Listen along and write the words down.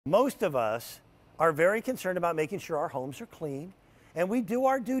Most of us are very concerned about making sure our homes are clean, and we do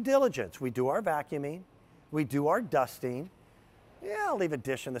our due diligence. We do our vacuuming, we do our dusting. Yeah, I'll leave a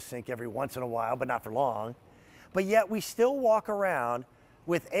dish in the sink every once in a while, but not for long. But yet we still walk around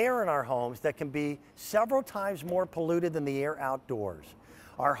with air in our homes that can be several times more polluted than the air outdoors.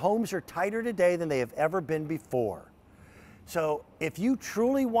 Our homes are tighter today than they have ever been before. So if you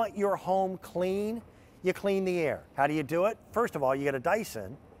truly want your home clean, you clean the air. How do you do it? First of all, you get a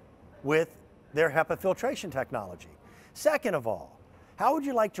Dyson with their HEPA filtration technology. Second of all, how would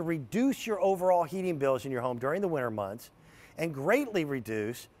you like to reduce your overall heating bills in your home during the winter months and greatly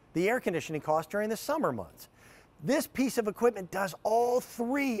reduce the air conditioning costs during the summer months? This piece of equipment does all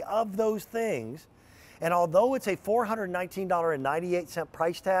three of those things. And although it's a $419.98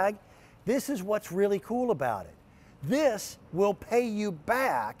 price tag, this is what's really cool about it. This will pay you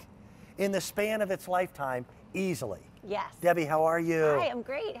back in the span of its lifetime easily. Yes. Debbie, how are you? Hi, I'm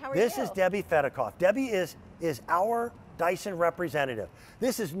great. How are you? This is Debbie Fedikoff. Debbie is our Dyson representative.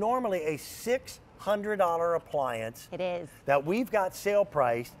 This is normally a $600 appliance. It is. That we've got sale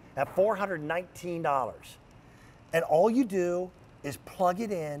priced at $419. And all you do is plug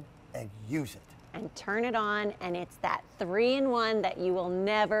it in and use it. And turn it on, and it's that 3-in-1 that you will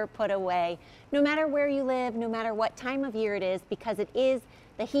never put away, no matter where you live, no matter what time of year it is, because it is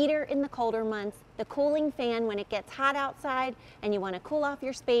the heater in the colder months, the cooling fan when it gets hot outside and you want to cool off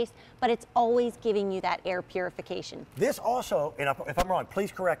your space, but it's always giving you that air purification. This also, and if I'm wrong,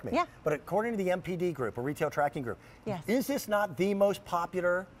 please correct me, yeah. But according to the MPD group, a retail tracking group, yes. Is this not the most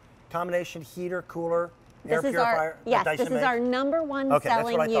popular combination heater, cooler, air purifier yes, that Dyson this is our #1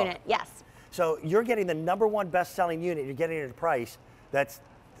 selling unit. Yes. So you're getting the #1 best-selling unit. You're getting it at a price that's,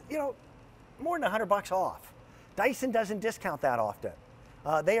 more than $100 off. Dyson doesn't discount that often.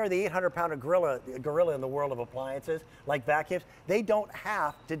 They are the 800-pound gorilla in the world of appliances, like vacuums. They don't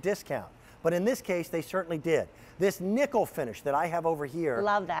have to discount. But in this case, they certainly did. This nickel finish that I have over here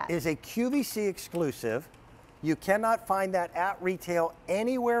Love that. Is a QVC exclusive. You cannot find that at retail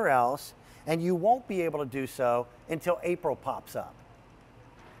anywhere else, and you won't be able to do so until April pops up.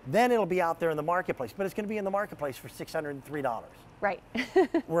 Then it'll be out there in the marketplace, but it's going to be in the marketplace for $603. Right.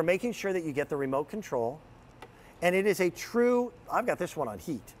 We're making sure that you get the remote control, and it is a true, I've got this one on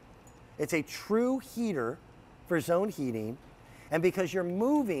heat. It's a true heater for zone heating, and because you're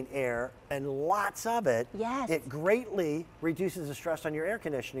moving air and lots of it, yes. It greatly reduces the stress on your air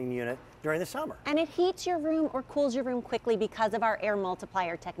conditioning unit during the summer. And it heats your room or cools your room quickly because of our air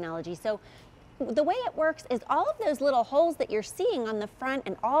multiplier technology. So the way it works is all of those little holes that you're seeing on the front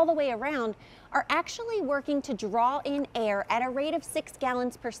and all the way around are actually working to draw in air at a rate of 6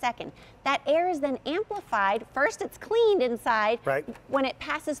 gallons per second. That air is then amplified. First, it's cleaned inside. Right. When it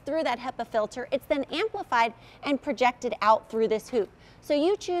passes through that HEPA filter, it's then amplified and projected out through this hoop. So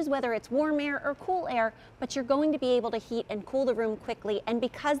you choose whether it's warm air or cool air, but you're going to be able to heat and cool the room quickly. And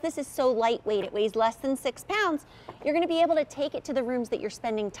because this is so lightweight, it weighs less than 6 pounds, you're going to be able to take it to the rooms that you're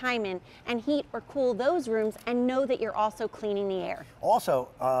spending time in and heat or cool those rooms and know that you're also cleaning the air. Also,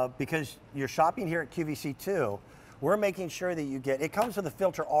 because you're shopping here at QVC too, we're making sure that you get, it comes with a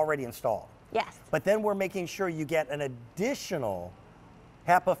filter already installed. Yes. But then we're making sure you get an additional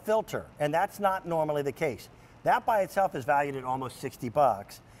HEPA filter, and that's not normally the case. That by itself is valued at almost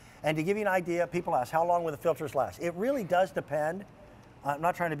 $60. And to give you an idea, people ask, how long will the filters last? It really does depend, I'm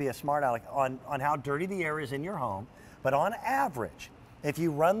not trying to be a smart aleck, on how dirty the air is in your home, but on average, if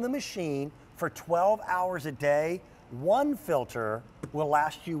you run the machine for 12 hours a day, one filter will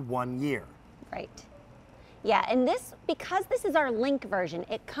last you 1 year. Right. Yeah, and this, because this is our link version,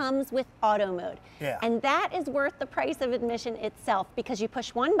 it comes with auto mode. Yeah. And that is worth the price of admission itself, because you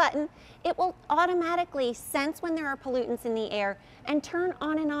push one button, it will automatically sense when there are pollutants in the air and turn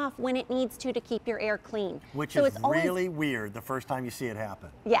on and off when it needs to keep your air clean. Which so is it's always really weird the first time you see it happen.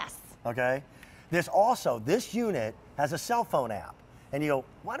 Yes. Okay? This unit has a cell phone app. And you go,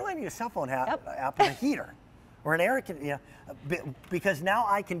 why do I need a cell phone app with a heater? Or an air conditioner? Because now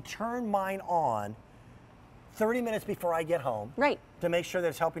I can turn mine on 30 minutes before I get home, right, to make sure that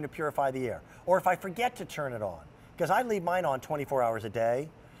it's helping to purify the air. Or if I forget to turn it on, because I leave mine on 24 hours a day.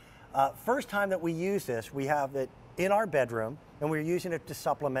 First time that we use this, we have it in our bedroom, and we're using it to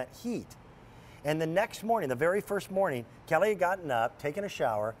supplement heat. And the next morning, the very first morning, Kelly had gotten up, taken a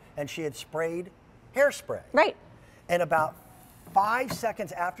shower, and she had sprayed hairspray. Right. And about 5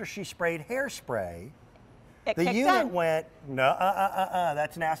 seconds after she sprayed hairspray, the unit on. went, no,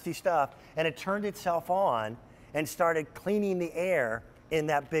 that's nasty stuff. And it turned itself on and started cleaning the air in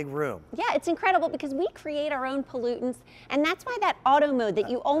that big room. Yeah, it's incredible because we create our own pollutants, and that's why that auto mode that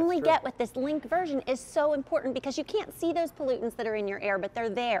you only get with this link version is so important, because you can't see those pollutants that are in your air, but they're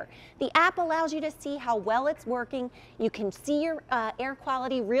there. The app allows you to see how well it's working. You can see your air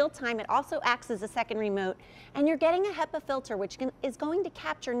quality real time. It also acts as a second remote, and you're getting a HEPA filter, which is going to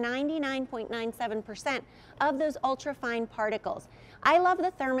capture 99.97% of those ultrafine particles. I love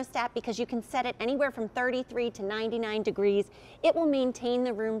the thermostat because you can set it anywhere from 33 to 99 degrees. It will maintain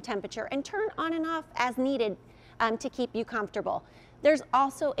the room temperature and turn on and off as needed to keep you comfortable. There's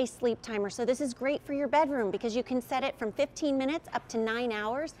also a sleep timer, so this is great for your bedroom because you can set it from 15 minutes up to 9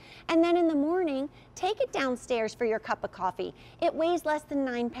 hours, and then in the morning, take it downstairs for your cup of coffee. It weighs less than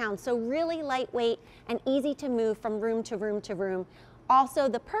 9 pounds, so really lightweight and easy to move from room to room to room. Also,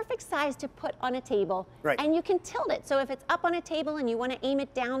 the perfect size to put on a table, and you can tilt it. So if it's up on a table and you want to aim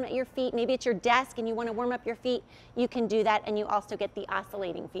it down at your feet, maybe it's your desk and you want to warm up your feet, you can do that, and you also get the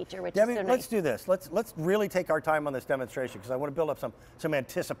oscillating feature, which is so nice. Let's do this. Let's really take our time on this demonstration because I want to build up some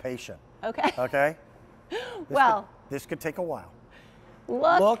anticipation. Okay. Okay? This could take a while.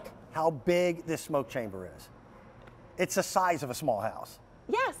 Look how big this smoke chamber is. It's the size of a small house.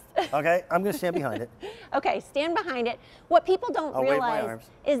 Yes. Okay, I'm going to stand behind it. Okay, stand behind it. What people don't realize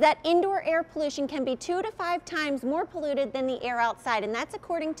is that indoor air pollution can be 2 to 5 times more polluted than the air outside, and that's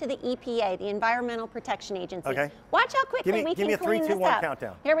according to the EPA, the Environmental Protection Agency. Okay. Watch how quickly we can clean this up. Give me a 3, 2, 1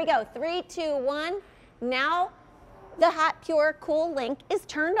 countdown. Here we go. 3, 2, 1. Now the hot, pure, cool link is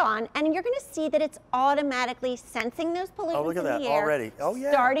turned on, and you're going to see that it's automatically sensing those pollutants in the air. Already. Oh,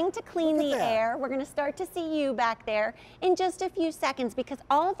 yeah. Starting to clean the air. We're going to start to see you back there in just a few seconds, because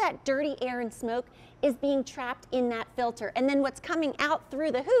all of that dirty air and smoke is being trapped in that filter. And then what's coming out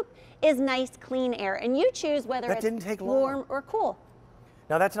through the hoop is nice, clean air. And you choose whether it's warm or cool.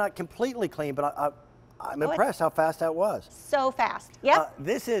 Now, that's not completely clean, but I'm impressed how fast that was. So fast. Yep.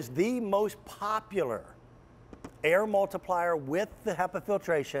 This is the most popular air multiplier with the HEPA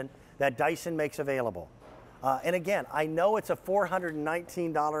filtration that Dyson makes available. And again, I know it's a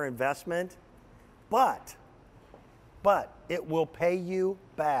 $419 investment, but it will pay you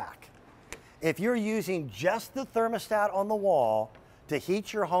back. If you're using just the thermostat on the wall to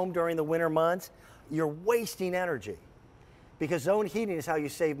heat your home during the winter months, you're wasting energy, because zone heating is how you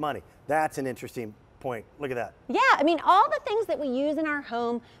save money. That's an interesting point. Look at that. Yeah, I mean, all the things that we use in our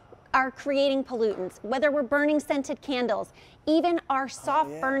home are creating pollutants, whether we're burning scented candles, even our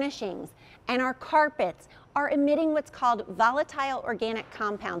soft furnishings and our carpets are emitting what's called volatile organic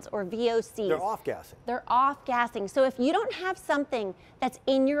compounds, or VOCs. They're off-gassing. They're off-gassing. So if you don't have something that's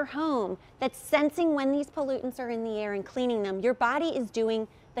in your home that's sensing when these pollutants are in the air and cleaning them, your body is doing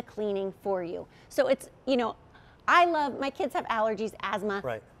the cleaning for you. So it's, you know, my kids have allergies, asthma.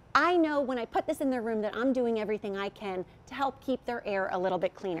 Right. I know when I put this in their room that I'm doing everything I can to help keep their air a little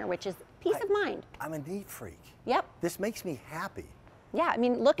bit cleaner, which is peace of mind. I'm a neat freak. Yep. This makes me happy. Yeah, I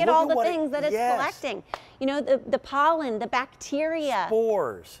mean, look at all the things that it's collecting. You know, the pollen, the bacteria.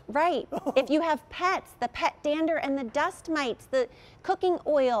 Spores. Right. If you have pets, the pet dander and the dust mites, the cooking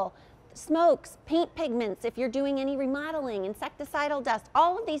oil, smokes, paint pigments, if you're doing any remodeling, insecticidal dust,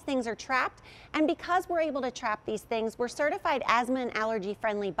 all of these things are trapped. And because we're able to trap these things, we're certified asthma and allergy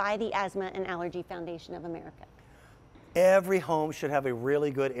friendly by the Asthma and Allergy Foundation of America. Every home should have a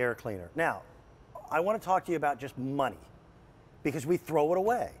really good air cleaner. Now, I want to talk to you about just money, because we throw it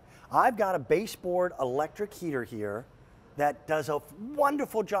away. I've got a baseboard electric heater here that does a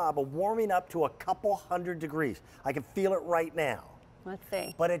wonderful job of warming up to a couple hundred degrees. I can feel it right now. Let's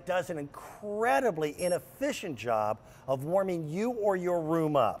see. But it does an incredibly inefficient job of warming you or your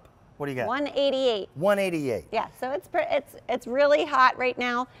room up. What do you got? 188. 188. Yeah, so it's really hot right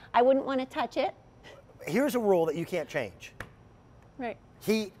now. I wouldn't want to touch it. Here's a rule that you can't change. Right.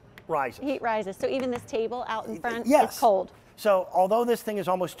 Heat rises. Heat rises. So even this table out in front Yes. is cold. So although this thing is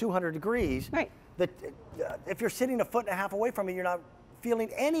almost 200 degrees, right. If you're sitting 1.5 feet away from it, you're not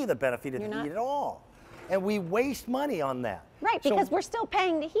feeling any of the benefit of the heat at all. And we waste money on that. Right, because we're still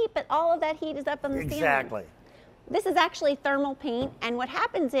paying the heat, but all of that heat is up on the ceiling. Exactly. This is actually thermal paint, and what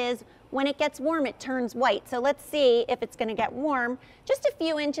happens is when it gets warm, it turns white. So let's see if it's going to get warm just a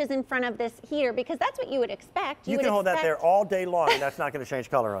few inches in front of this heater, because that's what you would expect. You can hold that there all day long, and that's not going to change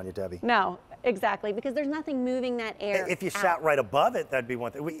color on you, Debbie. No, exactly, because there's nothing moving that air. If you sat right above it, that'd be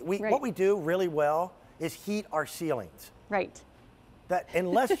one thing. What we do really well is heat our ceilings. Right. That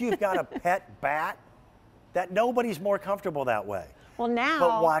unless you've got a pet bat, that nobody's more comfortable that way. Well, now,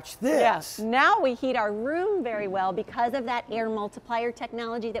 But watch this. Yeah, now we heat our room very well because of that air multiplier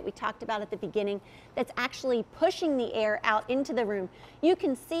technology that we talked about at the beginning that's actually pushing the air out into the room. You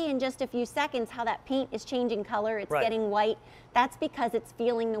can see in just a few seconds how that paint is changing color. It's getting white. That's because it's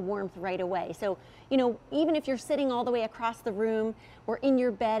feeling the warmth right away. So, you know, even if you're sitting all the way across the room or in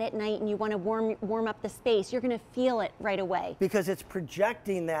your bed at night and you want to warm up the space, you're going to feel it right away. Because it's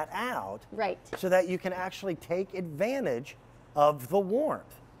projecting that out. Right. So that you can actually take advantage of the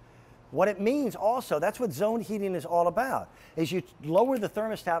warmth. What it means also, that's what zone heating is all about, is you lower the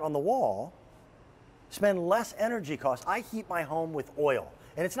thermostat on the wall, spend less energy costs. I heat my home with oil,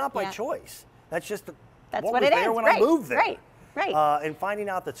 and it's not by choice. That's just that's what it was is. there when I moved there. Right. And finding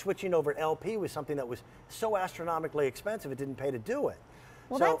out that switching over to LP was something that was so astronomically expensive, it didn't pay to do it.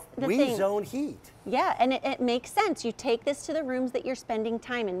 Well, so that's the we thing. zone heat. Yeah, and it makes sense. You take this to the rooms that you're spending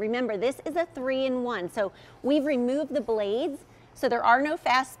time in. Remember, this is a 3-in-1. So we've removed the blades, so there are no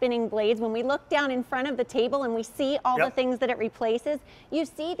fast spinning blades. When we look down in front of the table and we see all the things that it replaces, you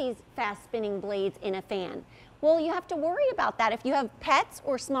see these fast spinning blades in a fan. Well, you have to worry about that. If you have pets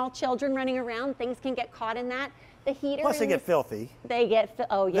or small children running around, things can get caught in that. The heater. Plus they get filthy. They get,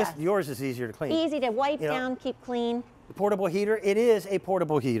 oh yes. Yours is easier to clean. Easy to wipe down, keep clean. The portable heater, it is a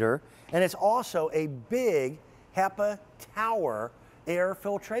portable heater, and it's also a big HEPA tower air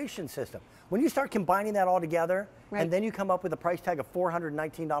filtration system. When you start combining that all together, and then you come up with a price tag of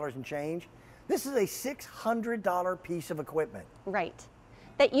 $419 and change, this is a $600 piece of equipment. Right.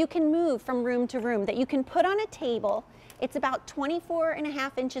 That you can move from room to room, that you can put on a table. It's about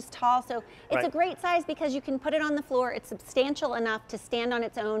 24.5 inches tall, so it's a great size because you can put it on the floor. It's substantial enough to stand on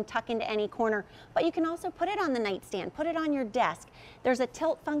its own, tuck into any corner, but you can also put it on the nightstand, put it on your desk. There's a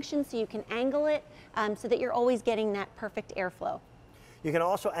tilt function so you can angle it so that you're always getting that perfect airflow. You can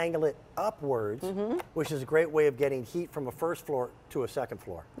also angle it upwards, which is a great way of getting heat from a first floor to a second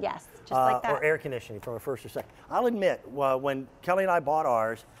floor. Yes, just like that. Or air conditioning from a first or second. I'll admit, when Kelly and I bought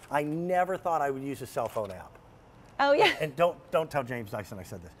ours, I never thought I would use a cell phone app. Oh yeah. And don't tell James Dyson I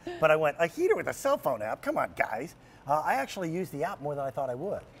said this. But I went, a heater with a cell phone app? Come on, guys. I actually used the app more than I thought I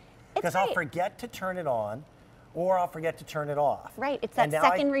would. Because I'll forget to turn it on, or I'll forget to turn it off. Right, it's that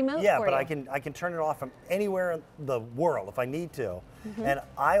second remote for you. Yeah, but I can turn it off from anywhere in the world if I need to. And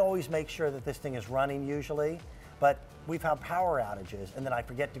I always make sure that this thing is running usually, but we've had power outages, and then I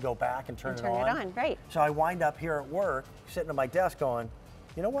forget to go back and turn it on. Right. So I wind up here at work, sitting at my desk going,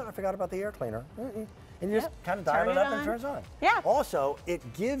 you know what, I forgot about the air cleaner. And you just kind of dial it up and it turns on. Yeah. Also, it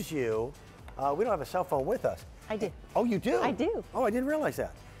gives you, we don't have a cell phone with us. I do. Oh, you do? I do. Oh, I didn't realize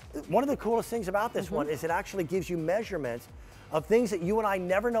that. One of the coolest things about this one is it actually gives you measurements of things that you and I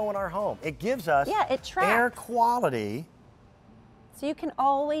never know in our home. It gives us it tracks air quality. So you can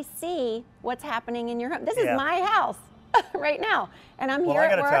always see what's happening in your home. This is my house right now, and I'm here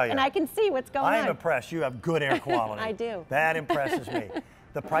at work, and I can see what's going on. I am impressed. You have good air quality. I do. That impresses me.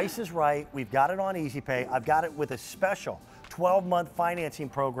 The price is right. We've got it on Easy Pay. I've got it with a special 12-month financing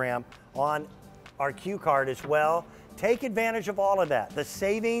program on our Q card as well. Take advantage of all of that, the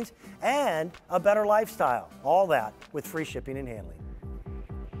savings and a better lifestyle. All that with free shipping and handling.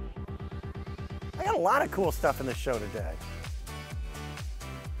 I got a lot of cool stuff in this show today.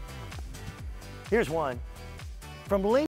 Here's one from Link.